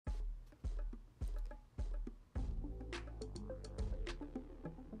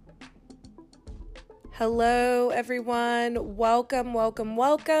Hello, everyone. Welcome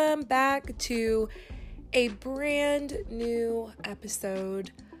back to a brand new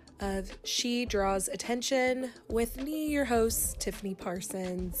episode of She Draws Attention with me, your host, Tiffany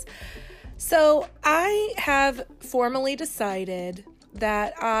Parsons. So I have formally decided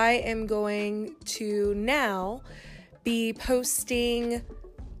that I am going to now be posting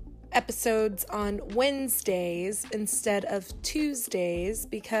episodes on Wednesdays instead of Tuesdays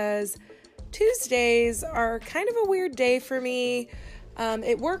because Tuesdays are kind of a weird day for me.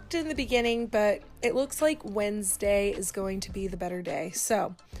 It worked in the beginning, but it looks like Wednesday is going to be the better day.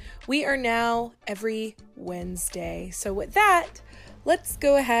 So we are now every Wednesday. So with that, let's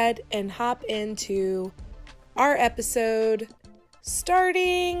go ahead and hop into our episode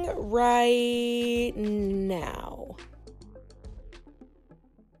starting right now.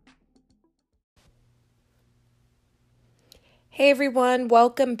 Hey everyone,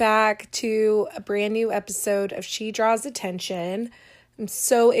 welcome back to a brand new episode of She Draws Attention. I'm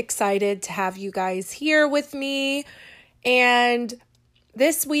so excited to have you guys here with me. And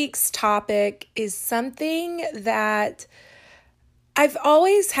this week's topic is something that I've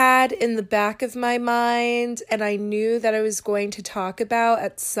always had in the back of my mind, and I knew that I was going to talk about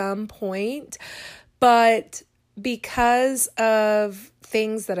at some point. But because of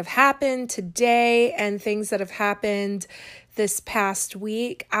things that have happened today and things that have happened this past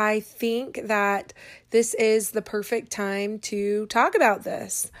week, I think that this is the perfect time to talk about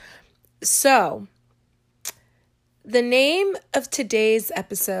this. So, the name of today's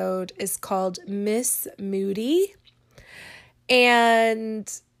episode is called Miss Moody. And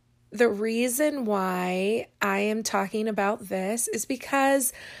the reason why I am talking about this is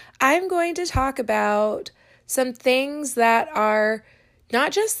because I'm going to talk about some things that are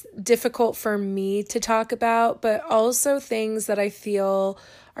not just difficult for me to talk about, but also things that I feel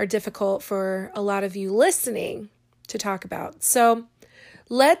are difficult for a lot of you listening to talk about. So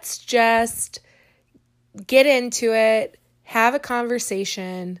let's just get into it, have a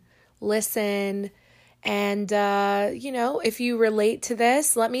conversation, listen, and, if you relate to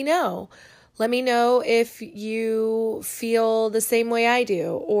this, let me know. Let me know if you feel the same way I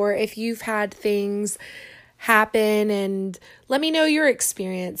do, or if you've had things happen, and let me know your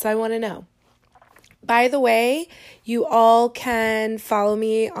experience. I want to know. By the way, you all can follow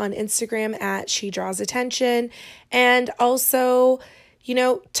me on Instagram at She Draws Attention, and also,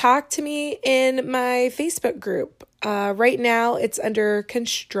 talk to me in my Facebook group. Right now it's under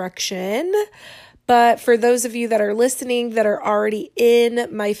construction, but for those of you that are listening that are already in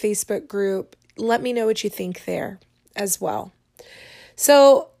my Facebook group, let me know what you think there as well.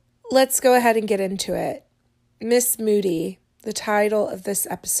 So let's go ahead and get into it. Miss Moody, the title of this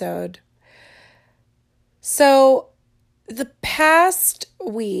episode. So the past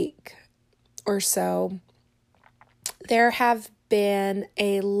week or so, there have been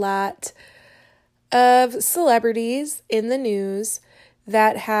a lot of celebrities in the news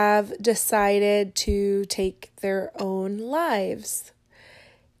that have decided to take their own lives.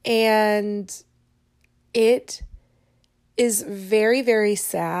 And it is very, very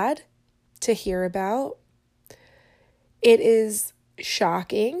sad to hear about. It is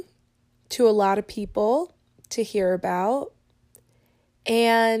shocking to a lot of people to hear about,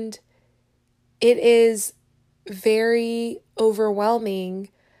 and it is very overwhelming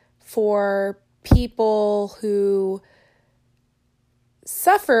for people who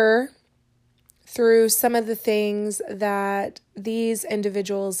suffer through some of the things that these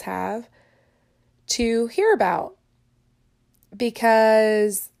individuals have to hear about.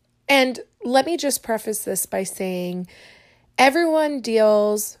 And let me just preface this by saying everyone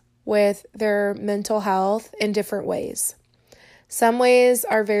deals with their mental health in different ways. Some ways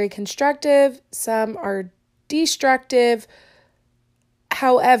are very constructive, some are destructive.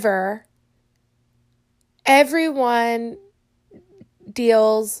 However, everyone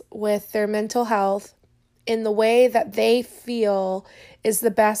deals with their mental health in the way that they feel is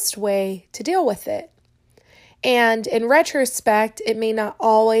the best way to deal with it. And in retrospect, it may not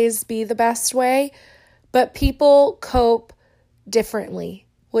always be the best way, but people cope differently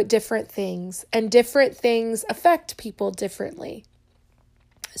with different things, and different things affect people differently.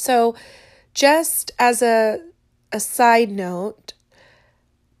 So just as a side note,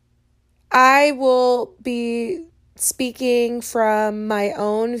 I will be speaking from my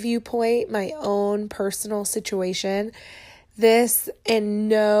own viewpoint, my own personal situation. This in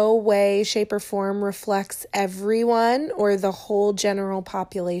no way, shape, or form reflects everyone or the whole general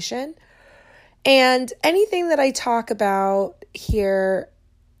population. And anything that I talk about here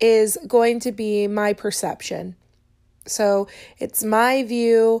is going to be my perception. So it's my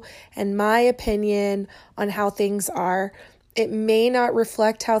view and my opinion on how things are. It may not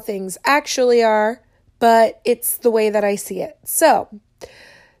reflect how things actually are, but it's the way that I see it. So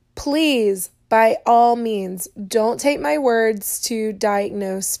please, by all means, don't take my words to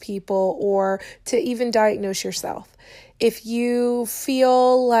diagnose people or to even diagnose yourself. If you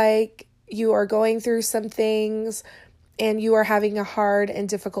feel like you are going through some things and you are having a hard and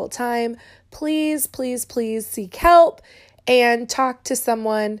difficult time, please, please, please seek help and talk to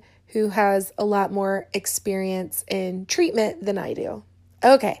someone who has a lot more experience in treatment than I do.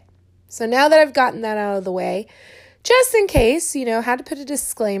 Okay, so now that I've gotten that out of the way, just in case, had to put a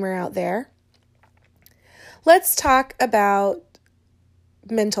disclaimer out there, let's talk about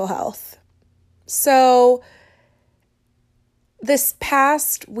mental health. So this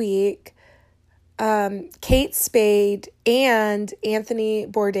past week, Kate Spade and Anthony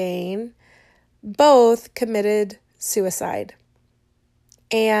Bourdain both committed suicide.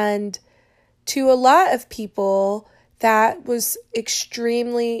 And to a lot of people, that was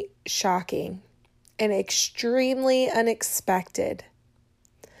extremely shocking and extremely unexpected.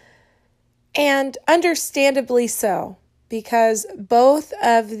 And understandably so, because both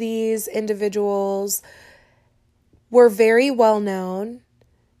of these individuals were very well known,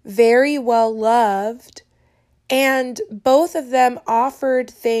 very well loved, and both of them offered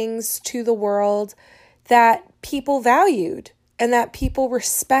things to the world that people valued and that people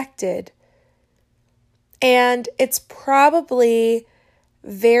respected. And it's probably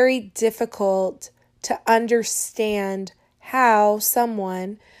very difficult to understand how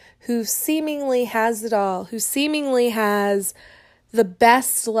someone who seemingly has it all, who seemingly has the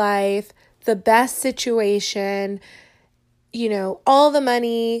best life, the best situation, all the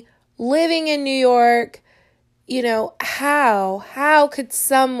money, living in New York, how could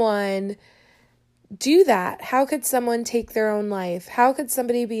someone do that? How could someone take their own life? How could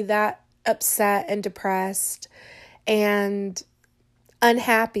somebody be that upset and depressed and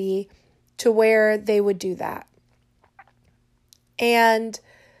unhappy to where they would do that? And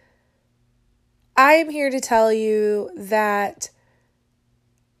I'm here to tell you that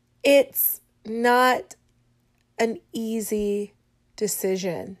it's not an easy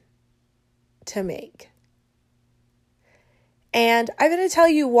decision to make. And I'm going to tell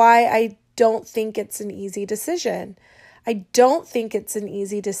you why I don't think it's an easy decision. I don't think it's an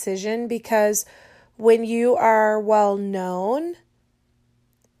easy decision because when you are well known,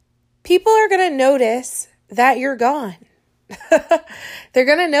 people are going to notice that you're gone. They're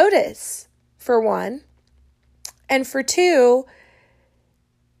going to notice, for one. And for two,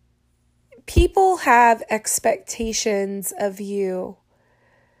 people have expectations of you.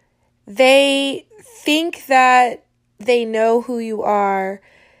 They think that they know who you are.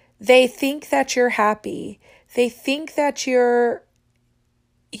 They think that you're happy. They think that you're,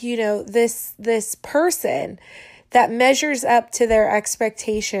 this person that measures up to their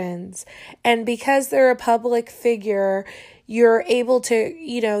expectations. And because they're a public figure, you're able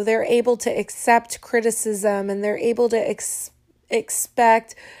to, they're able to accept criticism and they're able to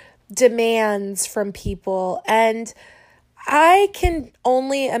expect demands from people. And I can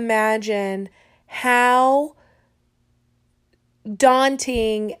only imagine how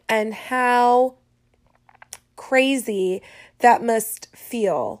daunting and how crazy that must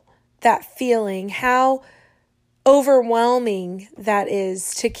feel, that feeling, how overwhelming that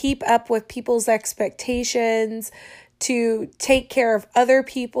is to keep up with people's expectations, to take care of other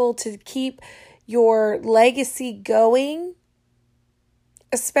people, to keep your legacy going,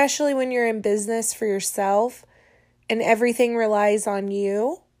 especially when you're in business for yourself and everything relies on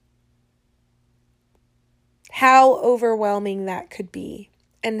you. How overwhelming that could be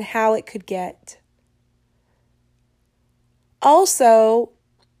and how it could get. Also,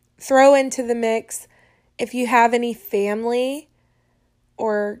 throw into the mix if you have any family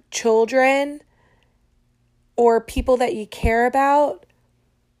or children or people that you care about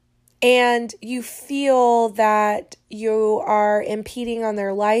and you feel that you are impeding on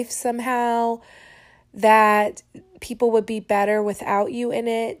their life somehow, that people would be better without you in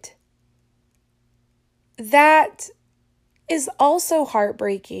it. That is also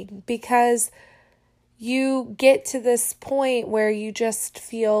heartbreaking because you get to this point where you just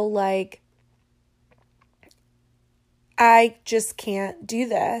feel like, I just can't do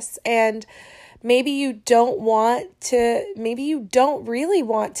this. And maybe you don't really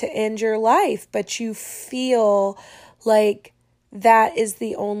want to end your life, but you feel like that is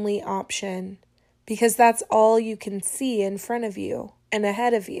the only option because that's all you can see in front of you and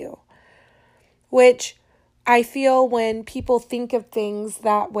ahead of you. Which I feel when people think of things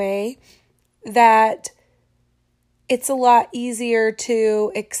that way, that it's a lot easier to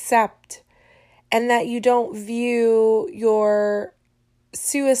accept, and that you don't view your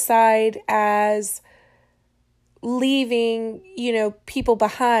suicide as leaving, people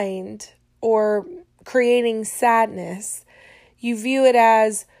behind or creating sadness. You view it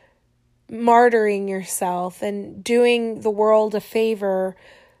as martyring yourself and doing the world a favor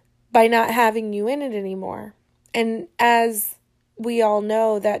by not having you in it anymore. And as we all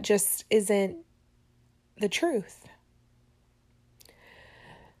know, that just isn't the truth.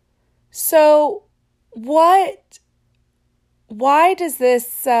 So why does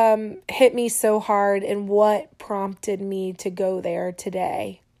this hit me so hard, and what prompted me to go there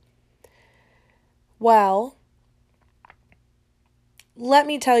today? Well, let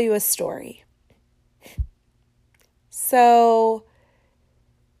me tell you a story. So,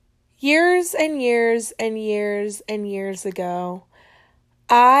 years and years and years and years ago,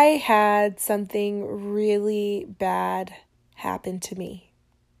 I had something really bad happen to me.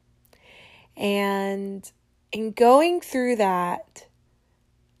 And in going through that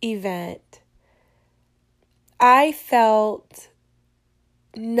event, I felt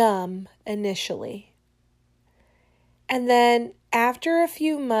numb initially. And then after a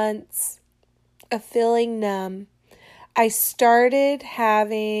few months of feeling numb, I started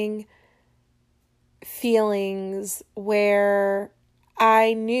having feelings where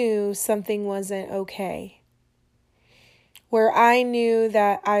I knew something wasn't okay. Where I knew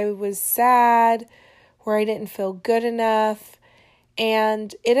that I was sad, where I didn't feel good enough,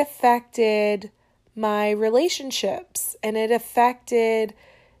 and it affected my relationships, and it affected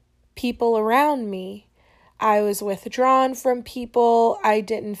people around me. I was withdrawn from people. I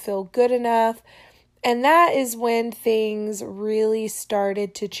didn't feel good enough. And that is when things really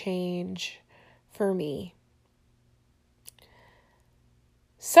started to change for me.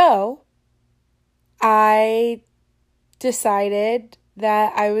 So I decided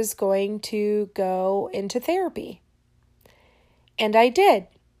that I was going to go into therapy. And I did.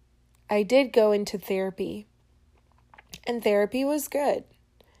 I did go into therapy. And therapy was good.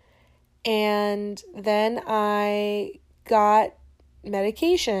 And then I got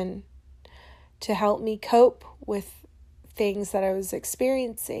medication to help me cope with things that I was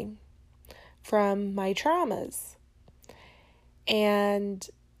experiencing from my traumas. And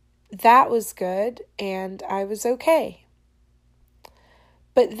that was good, and I was okay.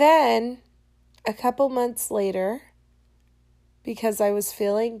 But then, a couple months later, because I was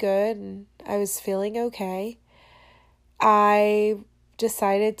feeling good and I was feeling okay, I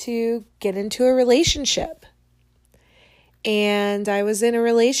decided to get into a relationship. And I was in a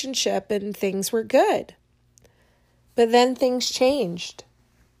relationship and things were good. But then things changed.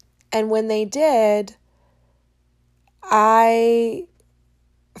 And when they did, I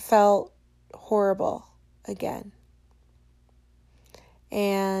felt horrible again.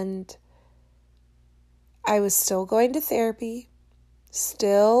 And I was still going to therapy,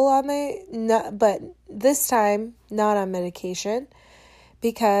 still on but this time not on medication,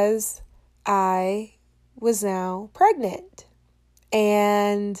 because I was now pregnant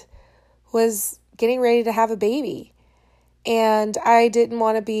and was getting ready to have a baby. And I didn't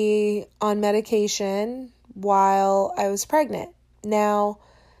want to be on medication while I was pregnant. Now,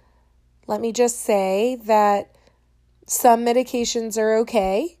 let me just say that some medications are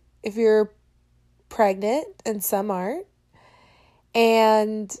okay if you're pregnant and some aren't.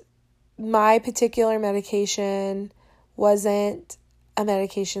 And my particular medication wasn't a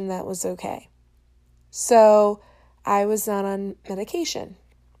medication that was okay. So I was not on medication.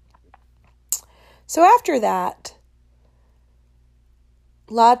 So after that,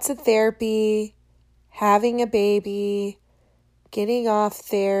 lots of therapy, having a baby, getting off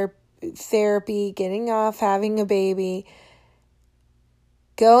therapy, getting off having a baby,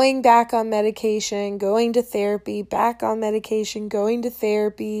 going back on medication, going to therapy, back on medication, going to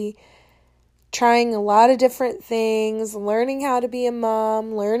therapy, trying a lot of different things, learning how to be a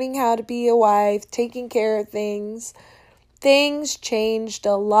mom, learning how to be a wife, taking care of things. Things changed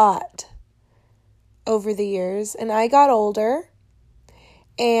a lot over the years, and I got older,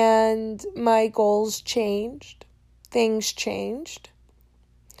 and my goals changed. Things changed.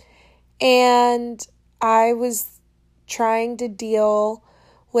 And I was trying to deal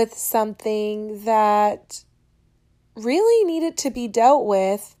with something that really needed to be dealt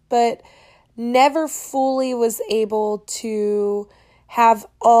with, but never fully was able to have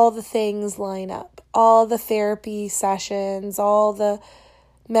all the things line up, all the therapy sessions, all the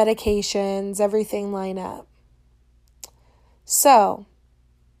medications, everything line up. So,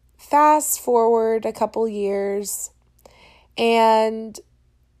 fast forward a couple years, and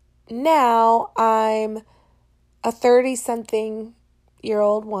now I'm a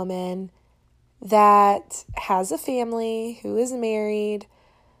 30-something-year-old woman that has a family, who is married,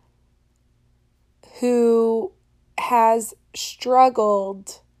 who has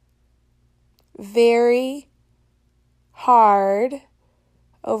struggled very hard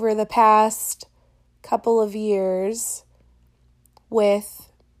over the past couple of years with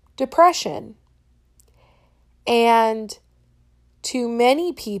depression. And to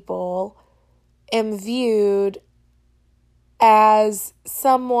many people, am viewed as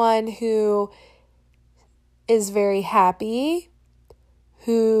someone who is very happy,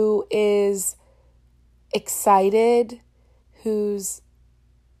 who is excited, who's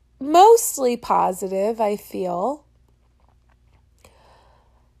mostly positive, I feel.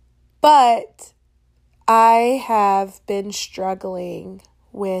 But I have been struggling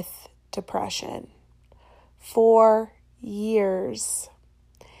with depression for years.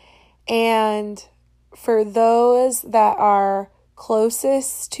 And for those that are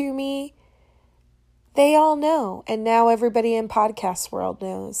closest to me, they all know. And now everybody in podcast world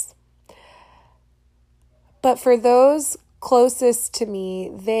knows. But for those closest to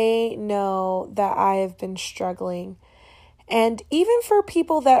me, they know that I have been struggling. And even for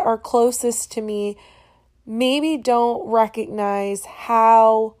people that are closest to me, maybe don't recognize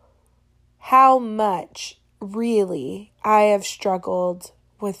how much really I have struggled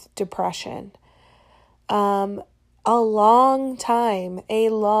with depression. A long time.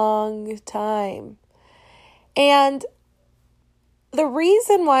 And the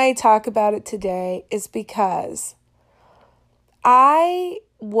reason why I talk about it today is because I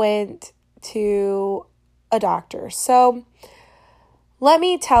went to a doctor. So let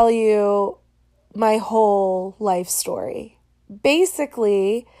me tell you my whole life story.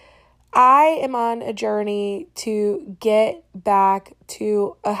 Basically, I am on a journey to get back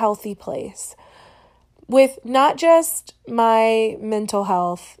to a healthy place with not just my mental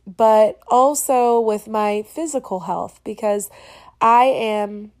health, but also with my physical health, because I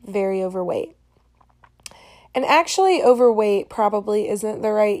am very overweight. And actually, overweight probably isn't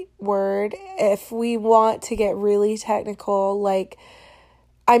the right word. If we want to get really technical, like,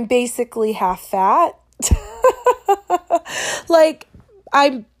 I'm basically half fat. Like,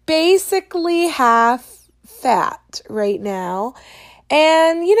 I'm basically half fat right now.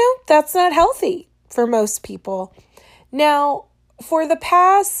 And, that's not healthy for most people. Now, for the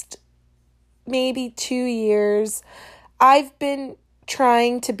past maybe 2 years, I've been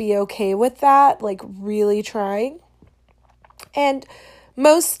trying to be okay with that, like really trying. And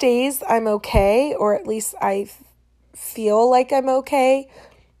most days I'm okay, or at least I feel like I'm okay.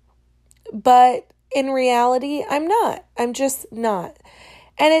 But in reality, I'm not. I'm just not.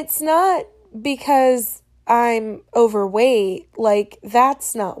 And it's not because I'm overweight. Like,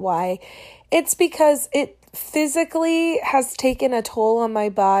 that's not why. It's because it physically has taken a toll on my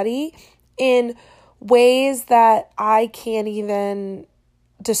body in ways that I can't even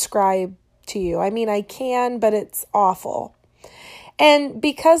describe to you. I mean, I can, but it's awful. And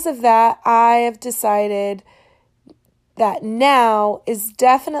because of that, I have decided that now is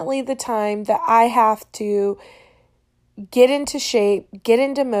definitely the time that I have to get into shape, get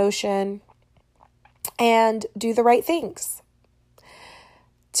into motion, and do the right things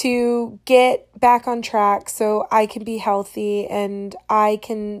to get back on track so I can be healthy and I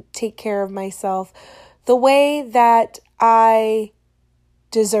can take care of myself the way that I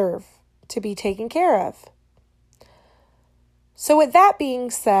deserve to be taken care of. So with that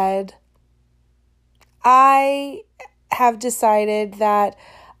being said, I have decided that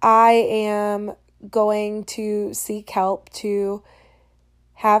I am going to seek help to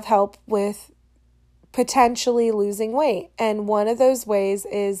have help with potentially losing weight. And one of those ways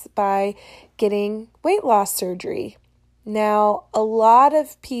is by getting weight loss surgery. Now, a lot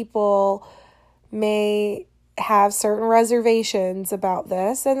of people may have certain reservations about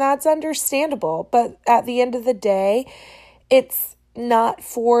this, and that's understandable. But at the end of the day, it's not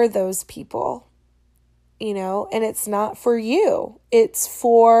for those people, and it's not for you. It's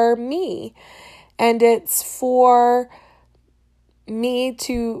for me. And it's for me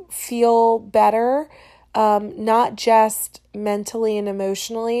to feel better, not just mentally and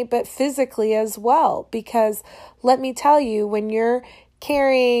emotionally, but physically as well. Because let me tell you, when you're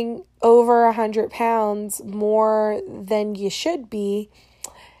carrying over 100 pounds more than you should be,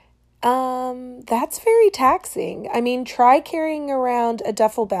 that's very taxing. I mean, try carrying around a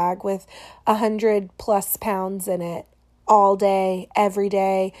duffel bag with 100 plus pounds in it all day, every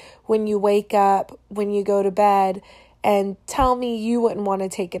day, when you wake up, when you go to bed, and tell me you wouldn't want to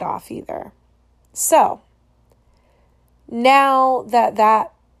take it off either. So, now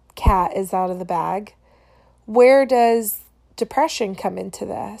that cat is out of the bag, where does depression come into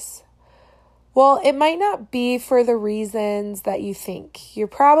this? Well, it might not be for the reasons that you think. You're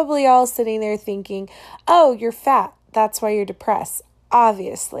probably all sitting there thinking, oh, you're fat. That's why you're depressed.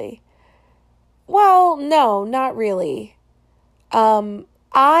 Obviously. Well, no, not really. I'm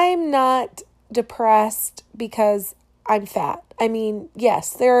not depressed because I'm fat. I mean,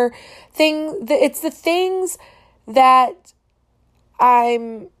 yes, there are it's the things that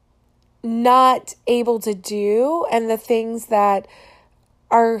I'm not able to do and the things that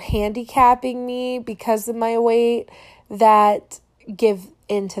are handicapping me because of my weight that give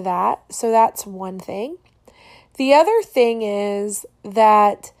into that. So that's one thing. The other thing is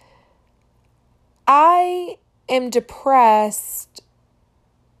that I am depressed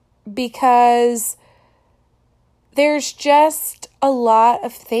because there's just a lot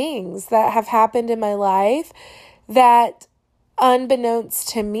of things that have happened in my life that, unbeknownst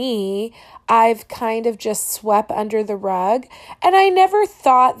to me, I've kind of just swept under the rug. And I never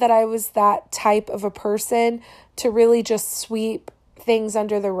thought that I was that type of a person to really just sweep things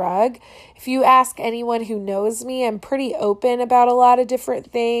under the rug. If you ask anyone who knows me, I'm pretty open about a lot of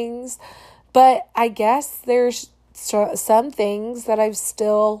different things. But I guess there's some things that I've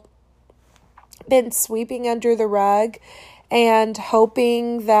still been sweeping under the rug and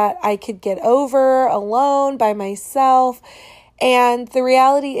hoping that I could get over alone by myself. And the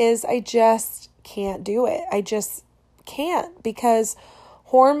reality is I just can't do it. I just can't, because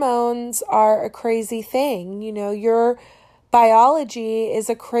hormones are a crazy thing. You know, your biology is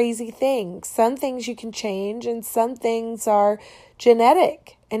a crazy thing. Some things you can change and some things are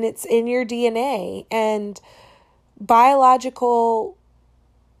genetic and it's in your DNA. And biological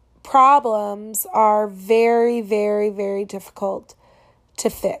problems are very, very, very difficult to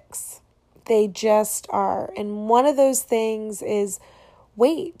fix. They just are. And one of those things is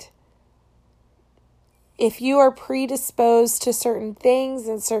weight. If you are predisposed to certain things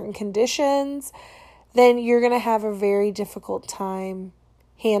and certain conditions, then you're going to have a very difficult time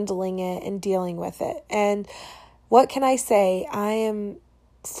handling it and dealing with it. And what can I say? I am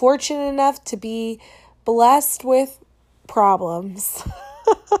fortunate enough to be blessed with problems.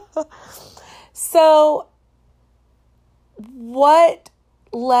 So, what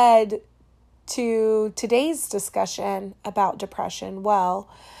led to today's discussion about depression? Well,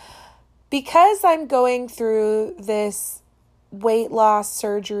 because I'm going through this weight loss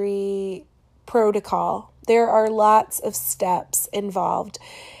surgery protocol, there are lots of steps involved.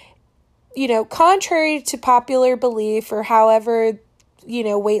 You know, contrary to popular belief or however,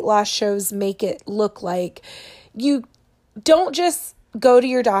 weight loss shows make it look like, you don't just go to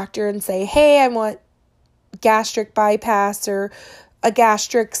your doctor and say, hey, I want gastric bypass or a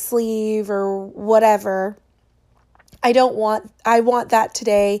gastric sleeve or whatever. I want that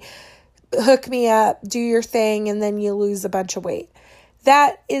today. Hook me up, do your thing, and then you lose a bunch of weight.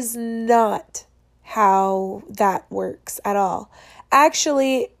 That is not how that works at all.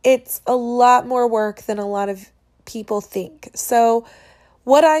 Actually, it's a lot more work than a lot of people think. So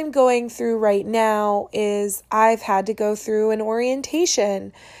what I'm going through right now is I've had to go through an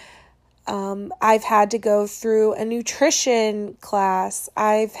orientation. I've had to go through a nutrition class.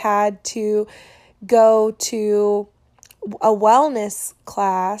 I've had to go to a wellness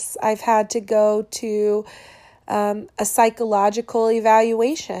class. I've had to go to a psychological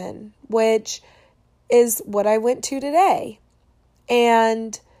evaluation, which is what I went to today.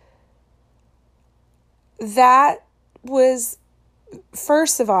 And that was,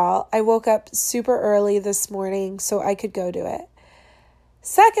 first of all, I woke up super early this morning so I could go to it.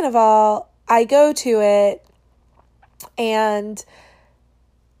 Second of all, I go to it and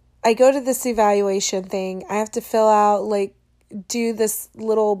I go to this evaluation thing. I have to fill out, do this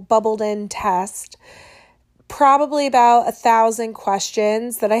little bubbled in test. Probably about 1,000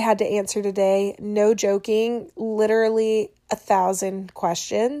 questions that I had to answer today. No joking, literally 1,000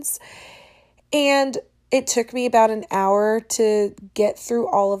 questions. And it took me about an hour to get through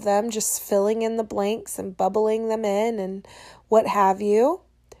all of them, just filling in the blanks and bubbling them in and what have you.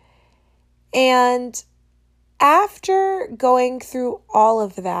 And after going through all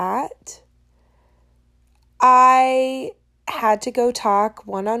of that, I had to go talk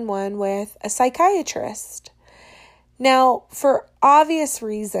one-on-one with a psychiatrist. Now, for obvious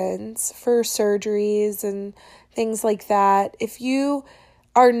reasons, for surgeries and things like that, if you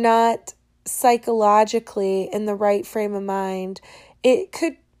are not psychologically in the right frame of mind, it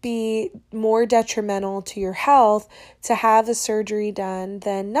could be more detrimental to your health to have a surgery done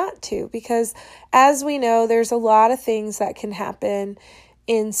than not to, because as we know, there's a lot of things that can happen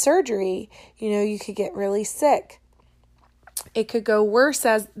in surgery. You could get really sick. It could go worse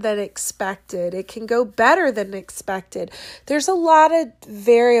than expected. It can go better than expected. There's a lot of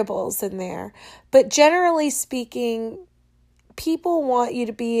variables in there. But generally speaking, people want you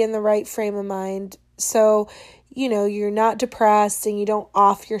to be in the right frame of mind. So, you're not depressed and you don't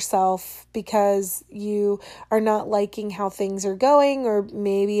off yourself because you are not liking how things are going, or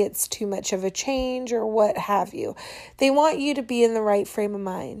maybe it's too much of a change or what have you. They want you to be in the right frame of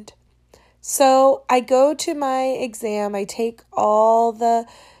mind. So I go to my exam, I take all the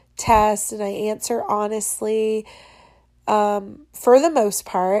tests and I answer honestly, for the most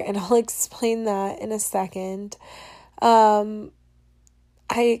part, and I'll explain that in a second. I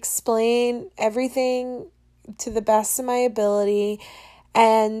explain everything to the best of my ability,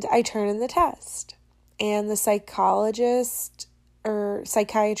 and I turn in the test. And the psychiatrist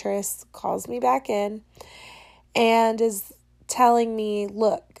calls me back in and is telling me,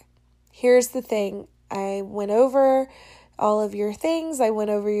 look, here's the thing. I went over all of your things. I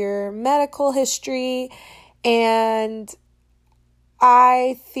went over your medical history, and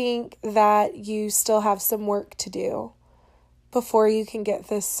I think that you still have some work to do before you can get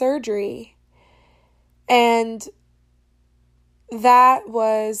this surgery. And that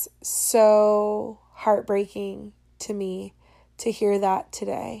was so heartbreaking to me to hear that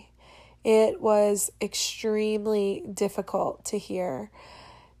today. It was extremely difficult to hear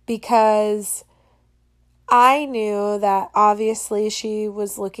because I knew that obviously she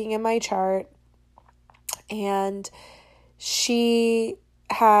was looking at my chart and she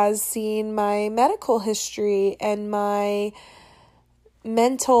has seen my medical history and my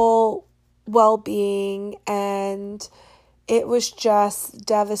mental well-being, and it was just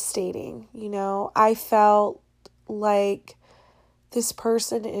devastating. I felt like this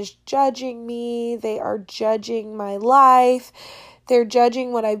person is judging me. They are judging my life. They're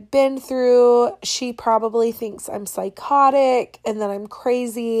judging what I've been through. She probably thinks I'm psychotic and that I'm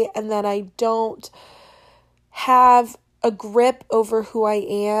crazy and that I don't have a grip over who I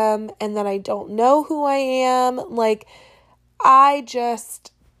am and that I don't know who I am. Like, I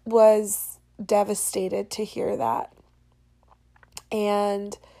just was devastated to hear that.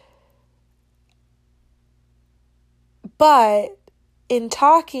 But in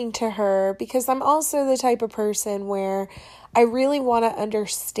talking to her, because I'm also the type of person where I really want to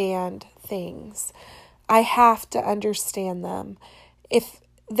understand things. I have to understand them. If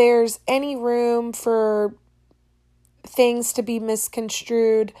there's any room for things to be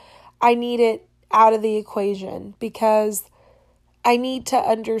misconstrued, I need it out of the equation because I need to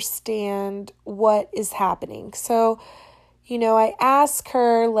understand what is happening. So, I ask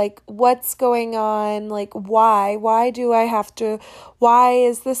her, like, what's going on? Like, why? Why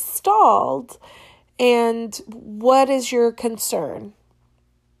is this stalled? And what is your concern?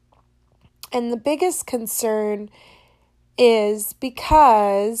 And the biggest concern is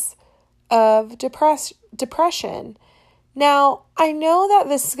because of depression. Now, I know that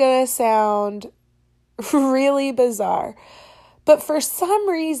this is going to sound really bizarre, but for some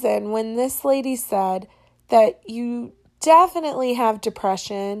reason, when this lady said that you definitely have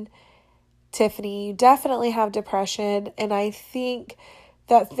depression, Tiffany, you definitely have depression, and I think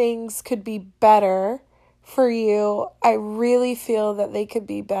that things could be better for you. I really feel that they could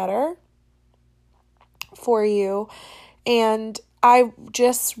be better for you, and I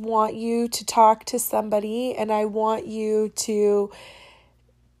just want you to talk to somebody, and I want you to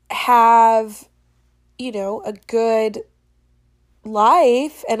have, a good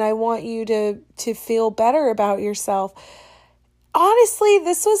life, and I want you to feel better about yourself. Honestly,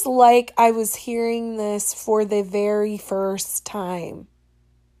 this was like I was hearing this for the very first time.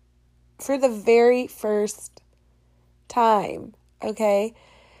 For the very first time, okay?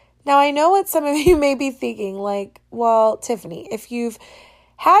 Now, I know what some of you may be thinking, like, well, Tiffany, if you've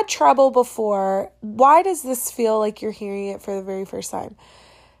had trouble before, why does this feel like you're hearing it for the very first time?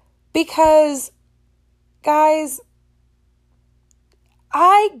 Because, guys,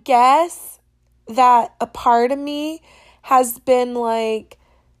 I guess that a part of me has been like,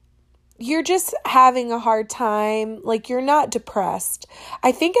 you're just having a hard time, like you're not depressed.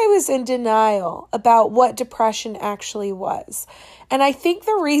 I think I was in denial about what depression actually was. And I think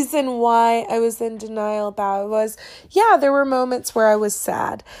the reason why I was in denial about it was, there were moments where I was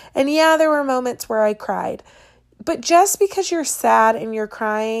sad. And there were moments where I cried. But just because you're sad and you're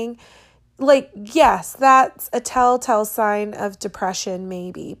crying, like, yes, that's a telltale sign of depression,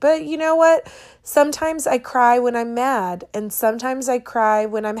 maybe. But you know what? Sometimes I cry when I'm mad, and sometimes I cry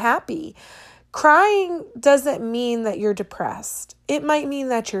when I'm happy. Crying doesn't mean that you're depressed. It might mean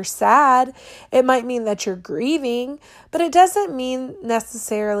that you're sad. It might mean that you're grieving, but it doesn't mean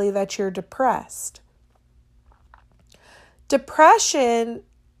necessarily that you're depressed. depression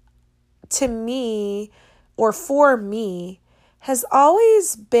to me, or for me, has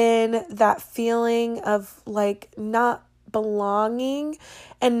always been that feeling of like not belonging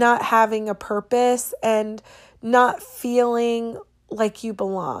and not having a purpose and not feeling like you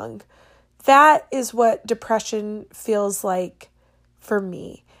belong. That is what depression feels like for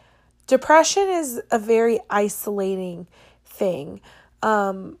me. Depression is a very isolating thing.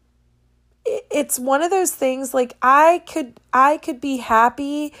 It's one of those things, like I could be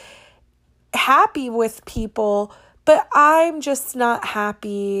happy with people, but I'm just not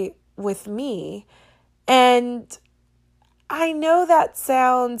happy with me. And I know that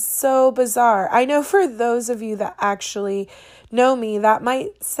sounds so bizarre. I know for those of you that actually know me, that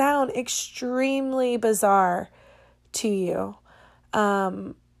might sound extremely bizarre to you.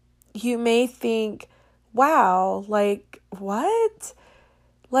 You may think, wow, like, what?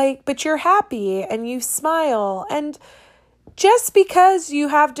 Like, but you're happy and you smile. And just because you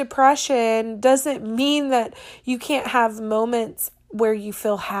have depression doesn't mean that you can't have moments where you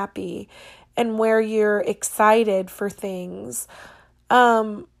feel happy and where you're excited for things.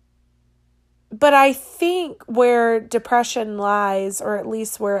 But I think where depression lies, or at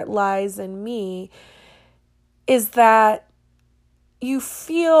least where it lies in me, is that you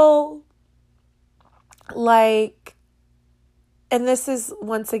feel like, and this is,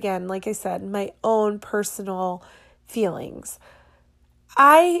 once again, like I said, my own personal feelings.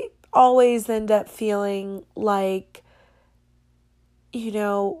 I always end up feeling like,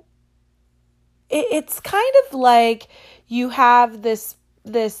 it's kind of like you have this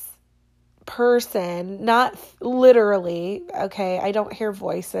person, not literally, okay, I don't hear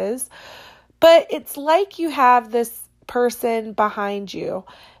voices, but it's like you have this person behind you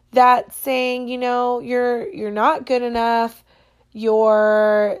that's saying, you're not good enough,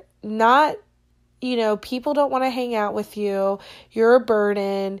 you're not, people don't want to hang out with you, you're a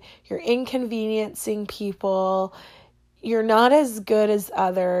burden, you're inconveniencing people, you're not as good as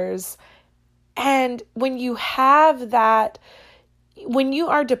others. And when you have that, when you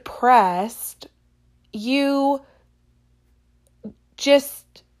are depressed, you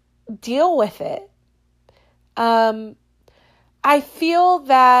just deal with it. I feel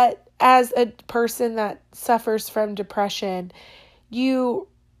that as a person that suffers from depression, you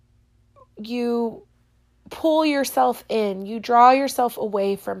pull yourself in, you draw yourself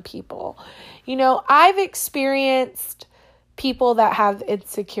away from people. I've experienced people that have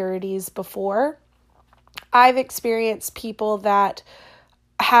insecurities before. I've experienced people that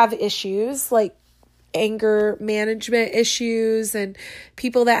have issues like anger management issues, and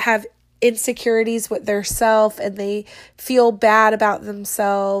people that have insecurities with their self and they feel bad about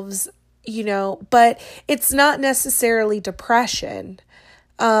themselves, but it's not necessarily depression.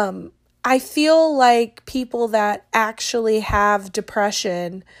 I feel like people that actually have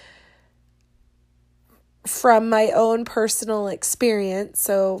depression, from my own personal experience,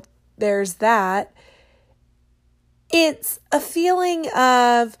 so there's that, it's a feeling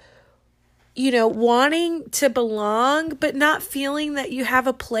of, wanting to belong, but not feeling that you have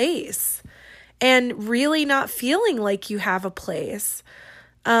a place, and really not feeling like you have a place.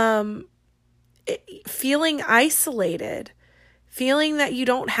 Feeling isolated, feeling that you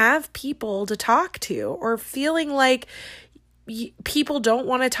don't have people to talk to, or feeling like people don't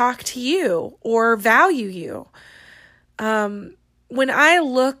want to talk to you or value you. When I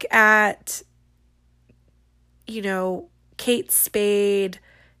look at, Kate Spade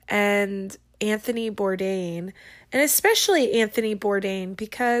and Anthony Bourdain, and especially Anthony Bourdain,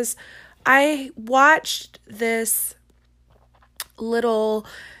 because I watched this little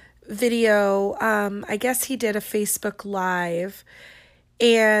video, I guess he did a Facebook Live,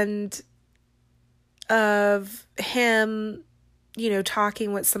 and of him,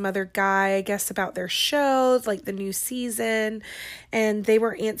 talking with some other guy, I guess, about their show, like the new season, and they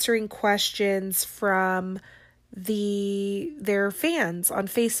were answering questions from their fans on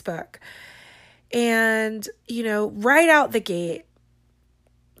Facebook. And, right out the gate,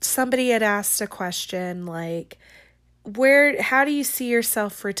 somebody had asked a question like, how do you see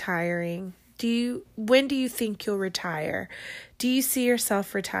yourself retiring? When do you think you'll retire? Do you see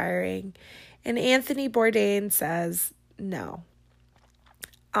yourself retiring? And Anthony Bourdain says, no.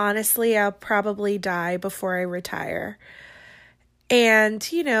 Honestly, I'll probably die before I retire. And,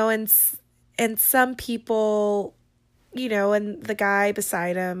 and some people, and the guy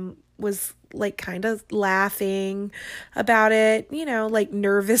beside him was like kind of laughing about it, like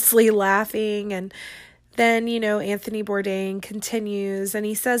nervously laughing. And then, Anthony Bourdain continues and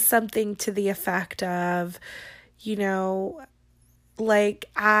he says something to the effect of, Like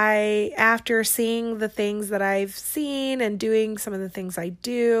after seeing the things that I've seen and doing some of the things I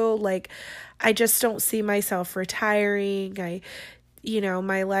do, like, I just don't see myself retiring.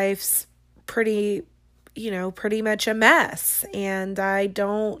 My life's pretty much a mess, and I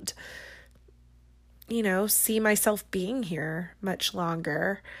don't, see myself being here much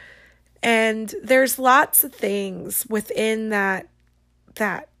longer. And there's lots of things within that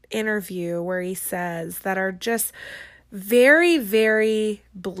interview where he says that are just very, very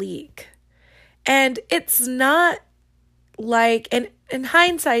bleak. And it's not like, and in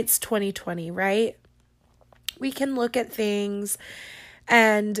hindsight's 2020, right? We can look at things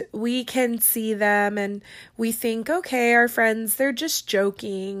and we can see them and we think, okay, our friends, they're just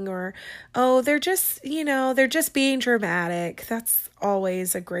joking, or, oh, they're just being dramatic. That's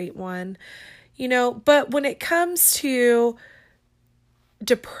always a great one, but when it comes to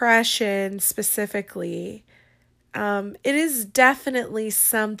depression specifically, it is definitely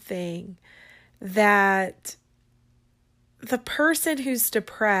something that the person who's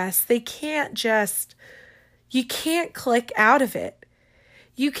depressed, you can't click out of it.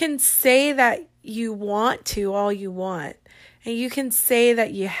 You can say that you want to all you want, and you can say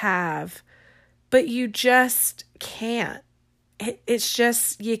that you have, but you just can't. It's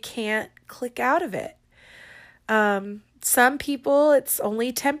just, you can't click out of it. Some people, it's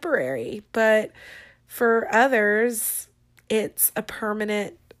only temporary, but for others, it's a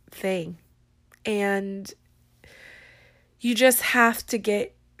permanent thing. And you just have to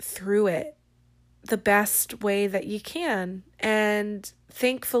get through it the best way that you can. And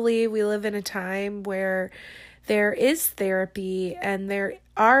thankfully, we live in a time where there is therapy and there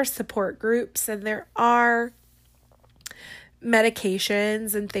are support groups and there are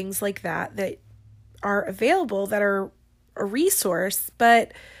medications and things like that are available, that are a resource.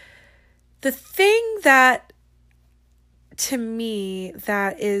 But the thing that, to me,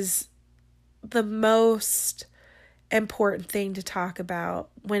 that is the most important thing to talk about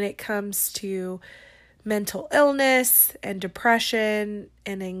when it comes to mental illness and depression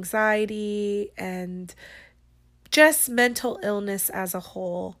and anxiety and just mental illness as a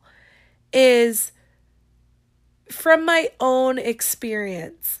whole is, from my own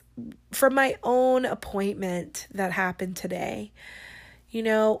experience, from my own appointment that happened today,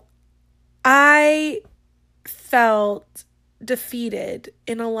 I felt defeated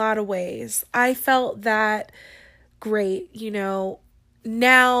in a lot of ways. I felt that, great,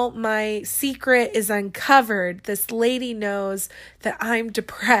 now my secret is uncovered. This lady knows that I'm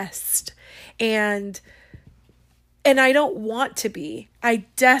depressed, and I don't want to be. I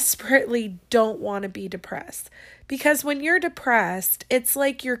desperately don't want to be depressed, because when you're depressed, it's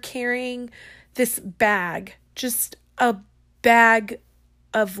like you're carrying this bag, just a bag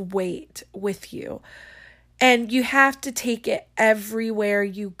of weight with you, and you have to take it everywhere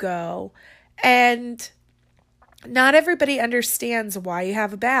you go. And not everybody understands why you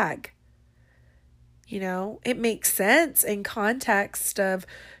have a bag. It makes sense in context of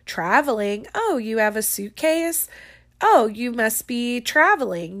traveling. Oh, you have a suitcase? Oh, you must be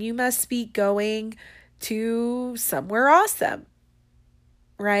traveling. You must be going to somewhere awesome,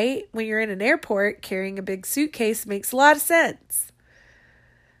 right? When you're in an airport, carrying a big suitcase makes a lot of sense.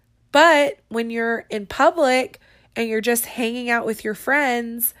 But when you're in public and you're just hanging out with your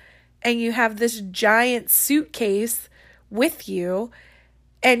friends and you have this giant suitcase with you,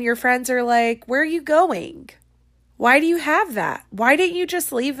 and your friends are like, where are you going? Why do you have that? Why didn't you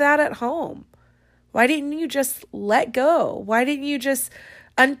just leave that at home? Why didn't you just let go? Why didn't you just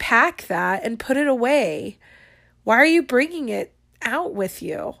unpack that and put it away? Why are you bringing it out with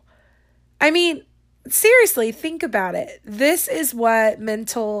you? I mean, seriously, think about it. This is what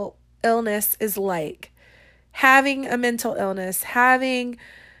mental illness is like. Having a mental illness, having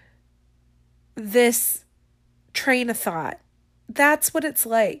this train of thought. That's what it's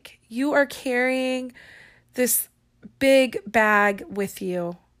like. You are carrying this big bag with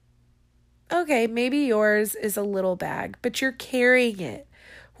you. Okay, maybe yours is a little bag, but you're carrying it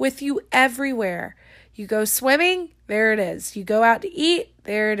with you everywhere. You go swimming, there it is. You go out to eat,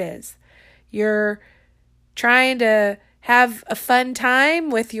 there it is. You're trying to have a fun time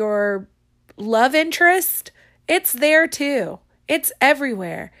with your love interest, it's there too. It's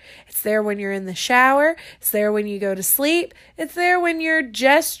everywhere. It's there when you're in the shower. It's there when you go to sleep. It's there when you're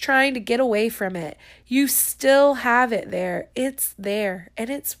just trying to get away from it. You still have it there. It's there, and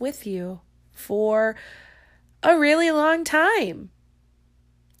it's with you for a really long time.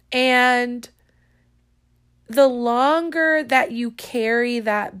 And the longer that you carry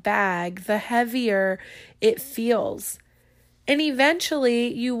that bag, the heavier it feels. And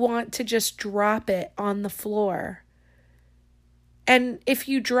eventually you want to just drop it on the floor. And if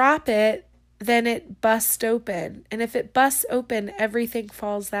you drop it, then it busts open. And if it busts open, everything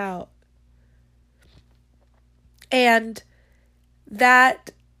falls out. And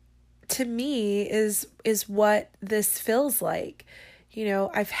that, to me, is what this feels like.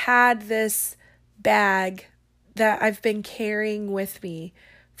 I've had this bag that I've been carrying with me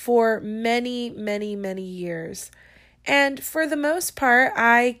for many, many, many years. And for the most part,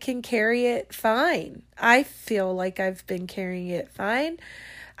 I can carry it fine. I feel like I've been carrying it fine.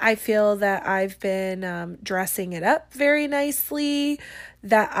 I feel that I've been dressing it up very nicely,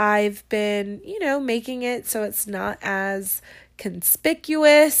 that I've been, making it so it's not as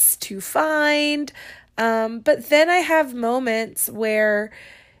conspicuous to find. But then I have moments where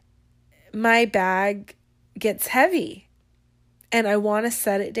my bag gets heavy and I want to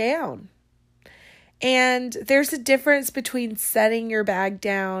set it down. And there's a difference between setting your bag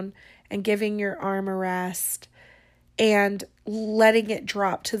down and giving your arm a rest and letting it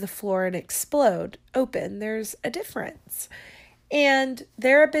drop to the floor and explode open. There's a difference. And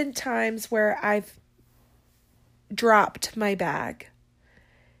there have been times where I've dropped my bag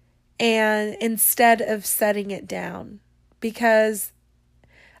and instead of setting it down because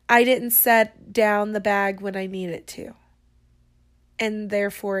I didn't set down the bag when I needed to. And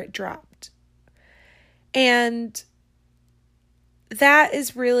therefore it dropped. And that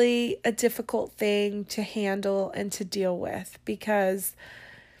is really a difficult thing to handle and to deal with because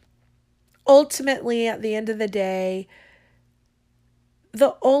ultimately, at the end of the day,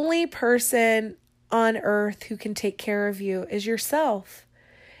 the only person on earth who can take care of you is yourself.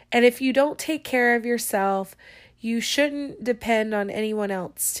 And if you don't take care of yourself, you shouldn't depend on anyone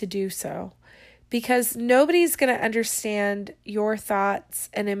else to do so because nobody's going to understand your thoughts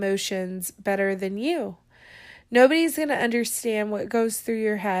and emotions better than you. Nobody's going to understand what goes through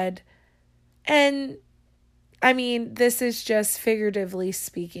your head. And this is just figuratively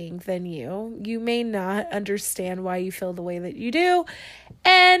speaking than you. You may not understand why you feel the way that you do.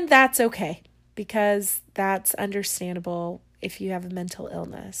 And that's okay because that's understandable if you have a mental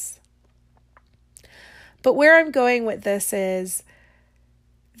illness. But where I'm going with this is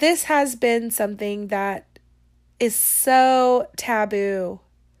this has been something that is so taboo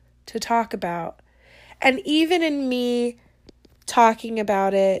to talk about. And even in me talking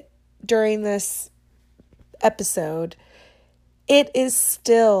about it during this episode, it is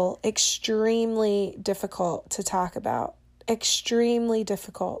still extremely difficult to talk about. Extremely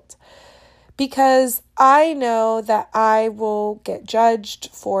difficult. Because I know that I will get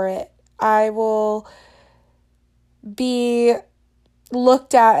judged for it. I will be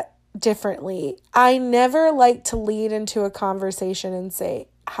looked at differently. I never like to lead into a conversation and say,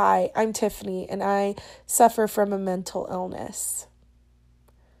 "Hi, I'm Tiffany, and I suffer from a mental illness."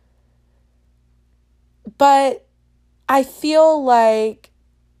 But I feel like,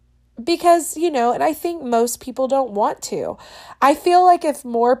 because, and I think most people don't want to. I feel like if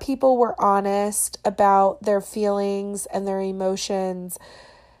more people were honest about their feelings and their emotions,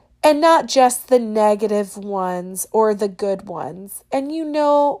 and not just the negative ones or the good ones, and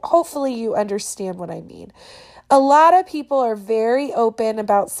hopefully you understand what I mean. A lot of people are very open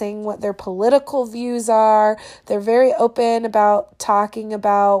about saying what their political views are. They're very open about talking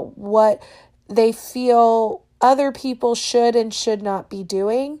about what they feel other people should and should not be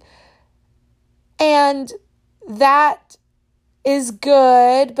doing. And that is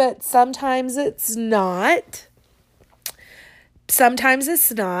good, but sometimes it's not. Sometimes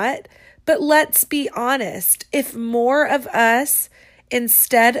it's not. But let's be honest. If more of us,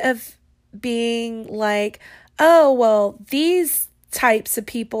 instead of being like, "Oh, well, these types of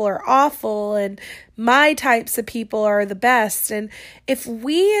people are awful and my types of people are the best," and if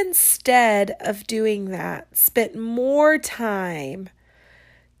we, instead of doing that, spent more time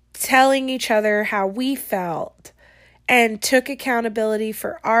telling each other how we felt and took accountability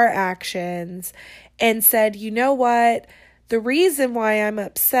for our actions and said, "You know what? The reason why I'm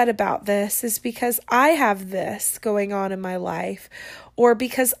upset about this is because I have this going on in my life, or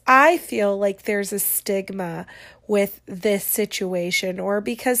because I feel like there's a stigma with this situation, or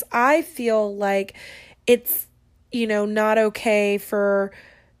because I feel like it's, not okay for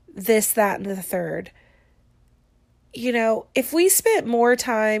this, that, and the third." If we spent more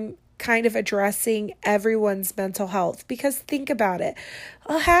time kind of addressing everyone's mental health, because think about it,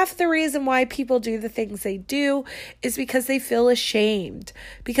 half the reason why people do the things they do is because they feel ashamed,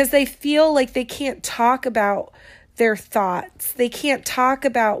 because they feel like they can't talk about their thoughts. They can't talk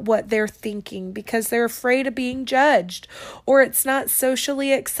about what they're thinking because they're afraid of being judged or it's not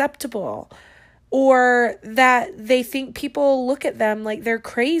socially acceptable. or that they think people look at them like they're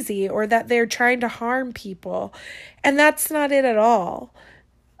crazy or that they're trying to harm people. And that's not it at all.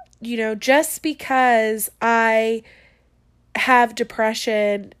 Just because I have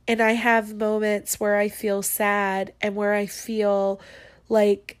depression and I have moments where I feel sad and where I feel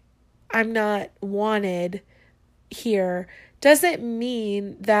like I'm not wanted here doesn't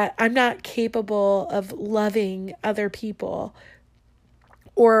mean that I'm not capable of loving other people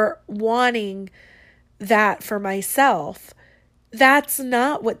or wanting that for myself. That's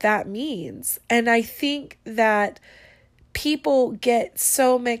not what that means. And I think that people get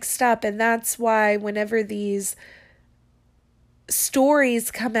so mixed up, and that's why whenever these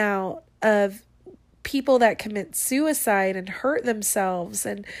stories come out of people that commit suicide and hurt themselves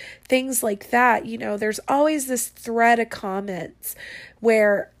and things like that, there's always this thread of comments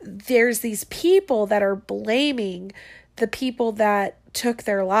where there's these people that are blaming the people that took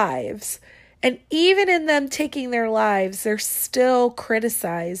their lives. And even in them taking their lives, they're still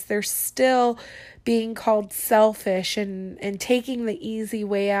criticized. They're still being called selfish and taking the easy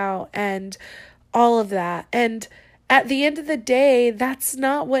way out and all of that. And at the end of the day, that's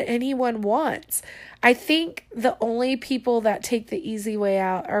not what anyone wants. I think the only people that take the easy way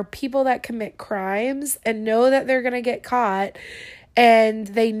out are people that commit crimes and know that they're going to get caught, and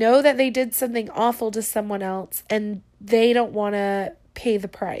they know that they did something awful to someone else and they don't want to pay the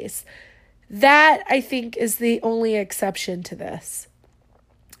price. That, I think, is the only exception to this.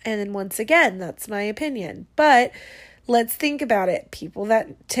 And then once again, that's my opinion. But let's think about it. People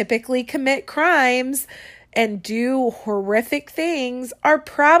that typically commit crimes and do horrific things are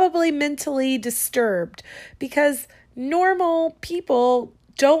probably mentally disturbed, because normal people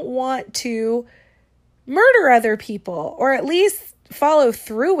don't want to murder other people, or at least follow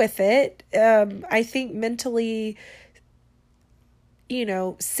through with it. I think mentally,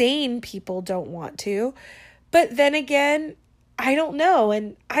 sane people don't want to. But then again, I don't know.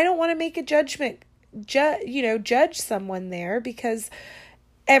 And I don't want to make a judgment, judge someone there, because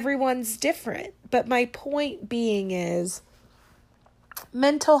everyone's different. But my point being is,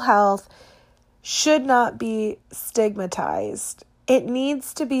 mental health should not be stigmatized. It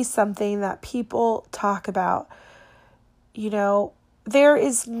needs to be something that people talk about. There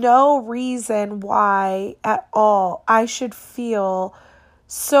is no reason why at all I should feel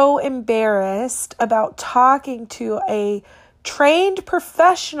so embarrassed about talking to a trained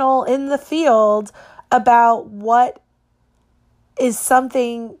professional in the field about what is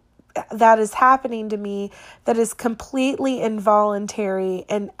something that is happening to me that is completely involuntary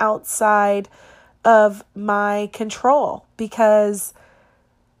and outside of my control, because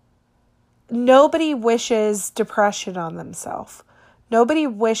nobody wishes depression on themselves. Nobody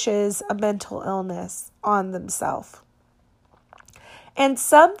wishes a mental illness on themselves. And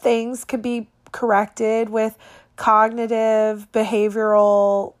some things can be corrected with cognitive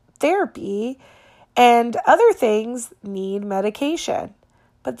behavioral therapy, and other things need medication.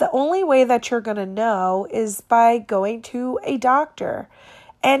 But the only way that you're going to know is by going to a doctor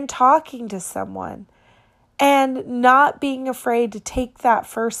and talking to someone, and not being afraid to take that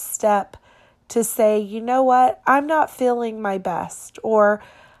first step to say, you know what, I'm not feeling my best, or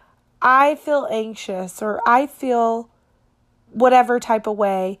I feel anxious, or I feel whatever type of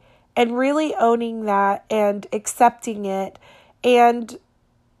way, and really owning that and accepting it, and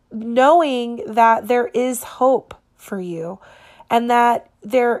knowing that there is hope for you, and that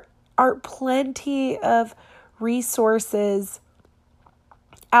there are plenty of resources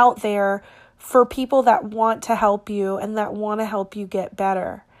out there for people that want to help you and that want to help you get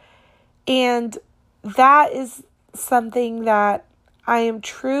better. And that is something that I am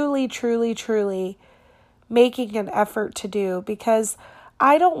truly, truly, truly making an effort to do, because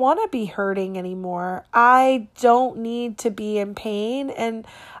I don't want to be hurting anymore. I don't need to be in pain, and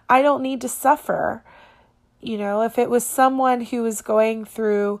I don't need to suffer. If it was someone who was going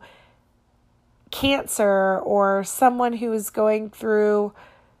through cancer, or someone who was going through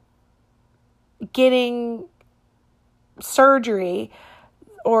getting surgery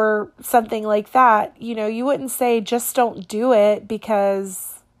or something like that, you wouldn't say just don't do it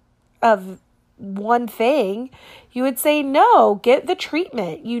because of one thing. You would say, no, get the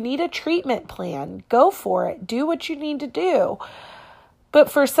treatment. You need a treatment plan. Go for it. Do what you need to do. But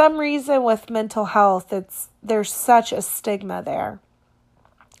for some reason with mental health, there's such a stigma there.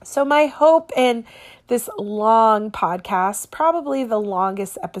 So my hope in this long podcast, probably the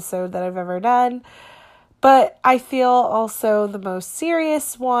longest episode that I've ever done, but I feel also the most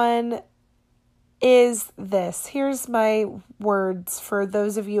serious one, is this. Here's my words for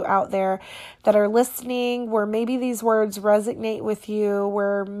those of you out there that are listening, where maybe these words resonate with you,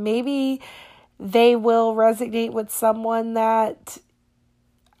 where maybe they will resonate with someone that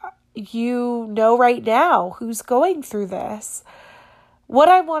you know right now who's going through this. What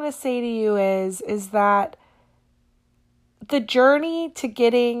I want to say to you is that the journey to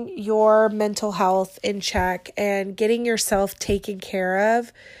getting your mental health in check and getting yourself taken care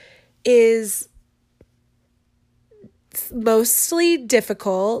of is mostly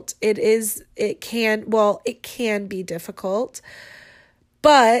difficult. It can be difficult,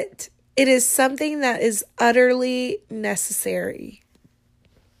 but it is something that is utterly necessary.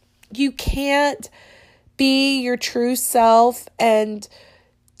 You can't be your true self and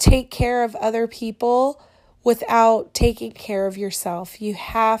take care of other people without taking care of yourself. You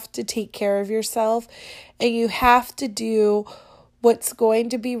have to take care of yourself, and you have to do what's going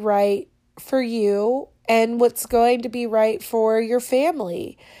to be right for you and what's going to be right for your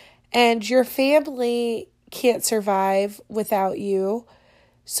family. And your family can't survive without you.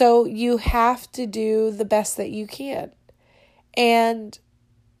 So you have to do the best that you can. And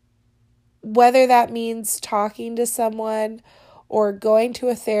whether that means talking to someone or going to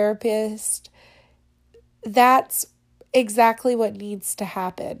a therapist, that's exactly what needs to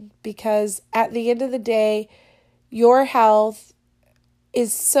happen. Because at the end of the day, your health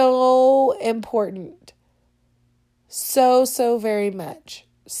is so important. So very much.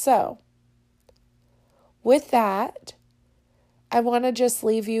 So, with that, I want to just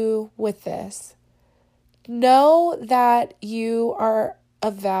leave you with this. Know that you are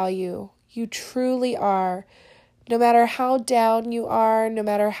of value. You truly are. No matter how down you are, no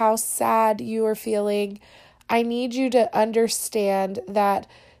matter how sad you are feeling, I need you to understand that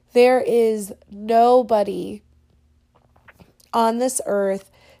there is nobody on this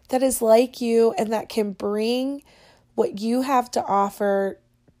earth that is like you and that can bring what you have to offer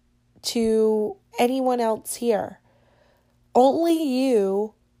to anyone else here. Only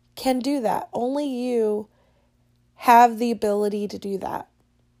you can do that. Only you have the ability to do that.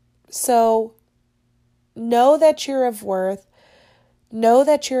 So know that you're of worth, know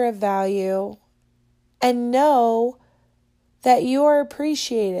that you're of value, and know that you are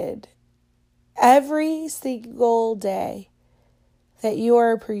appreciated every single day, that you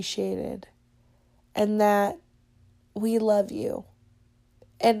are appreciated, and that we love you,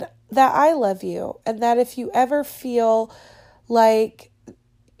 and that I love you, and that if you ever feel like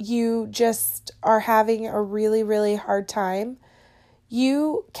you just are having a really, really hard time,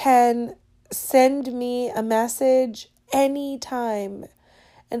 you can send me a message anytime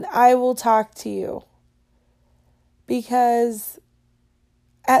and I will talk to you. Because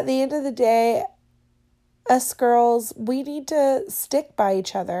at the end of the day, us girls, we need to stick by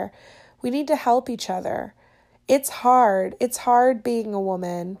each other. We need to help each other. It's hard. It's hard being a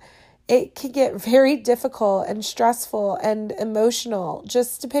woman. It can get very difficult and stressful and emotional,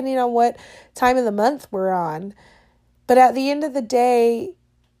 just depending on what time of the month we're on. But at the end of the day,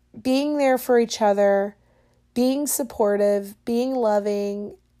 being there for each other, being supportive, being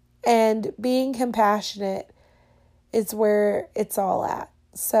loving, and being compassionate is where it's all at.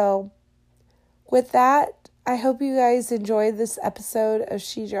 So with that, I hope you guys enjoyed this episode of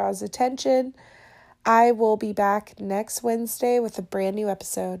She Draws Attention. I will be back next Wednesday with a brand new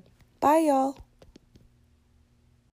episode. Bye, y'all.